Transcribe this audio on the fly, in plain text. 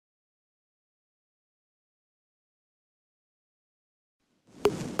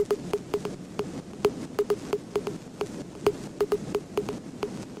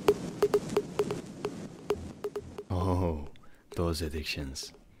those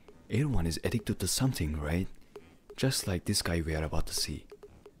addictions. Everyone is addicted to something, right? Just like this guy we are about to see.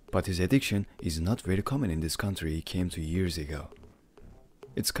 But his addiction is not very common in this country he came to years ago.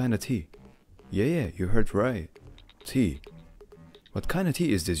 It's kinda tea. Yeah, you heard right. Tea. What kind of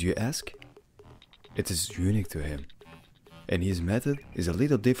tea is this, you ask? It is unique to him. And his method is a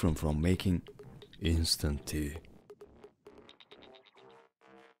little different from making instant tea.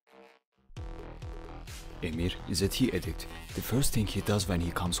 Emir is a tea addict. The first thing he does when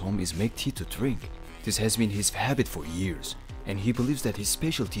he comes home is make tea to drink. This has been his habit for years, and he believes that his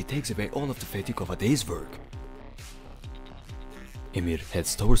specialty takes away all of the fatigue of a day's work. Emir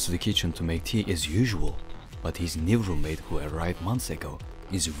heads towards the kitchen to make tea as usual, but his new roommate who arrived months ago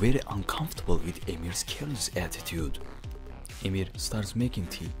is very uncomfortable with Emir's careless attitude. Emir starts making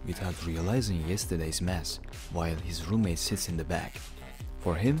tea without realizing yesterday's mess, while his roommate sits in the back.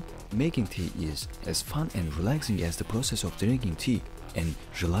 For him, making tea is as fun and relaxing as the process of drinking tea and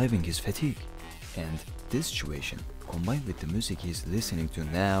relieving his fatigue. And this situation, combined with the music he is listening to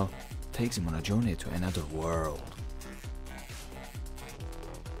now, takes him on a journey to another world.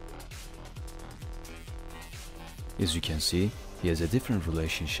 As you can see, he has a different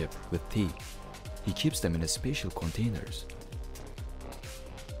relationship with tea. He keeps them in special containers.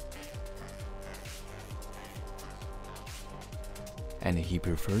 And he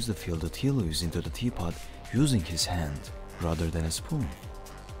prefers to fill the tea leaves into the teapot using his hand rather than a spoon.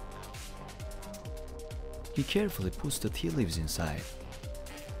 He carefully puts the tea leaves inside.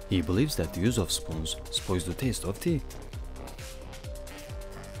 He believes that the use of spoons spoils the taste of tea.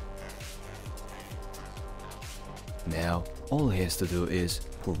 Now, all he has to do is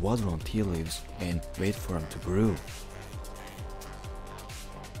pour water on tea leaves and wait for them to brew.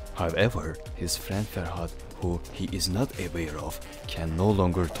 However, his friend Ferhat, who he is not aware of, can no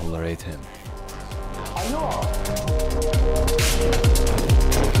longer tolerate him. Alo.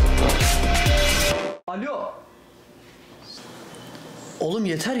 Alo. Oğlum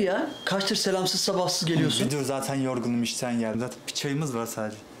yeter ya. Kaçtır selamsız sabahsız geliyorsun? Bir dur, zaten yorgunum, işten geldim. Zaten bir çayımız var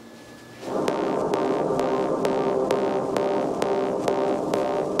sadece.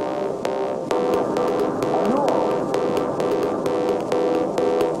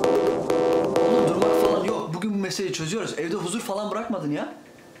 Meseleyi çözüyoruz. Evde huzur falan bırakmadın ya.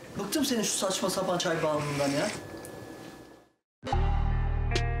 Bıktım senin şu saçma sapan çay bağımlılığından ya.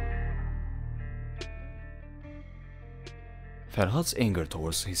 Ferhat's anger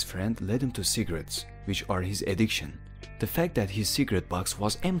towards his friend led him to cigarettes, which are his addiction. The fact that his cigarette box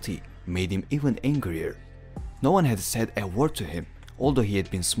was empty made him even angrier. No one had said a word to him, although he had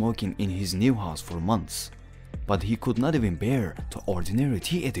been smoking in his new house for months. But he could not even bear the ordinary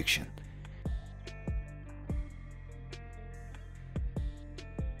tea addiction.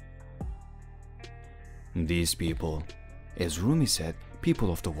 These people, as Rumi said,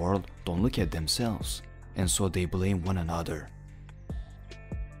 people of the world don't look at themselves, and so they blame one another.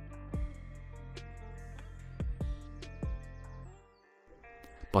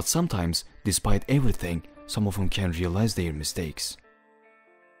 But sometimes, despite everything, some of them can realize their mistakes.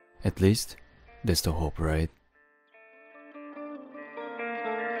 At least, that's the hope, right?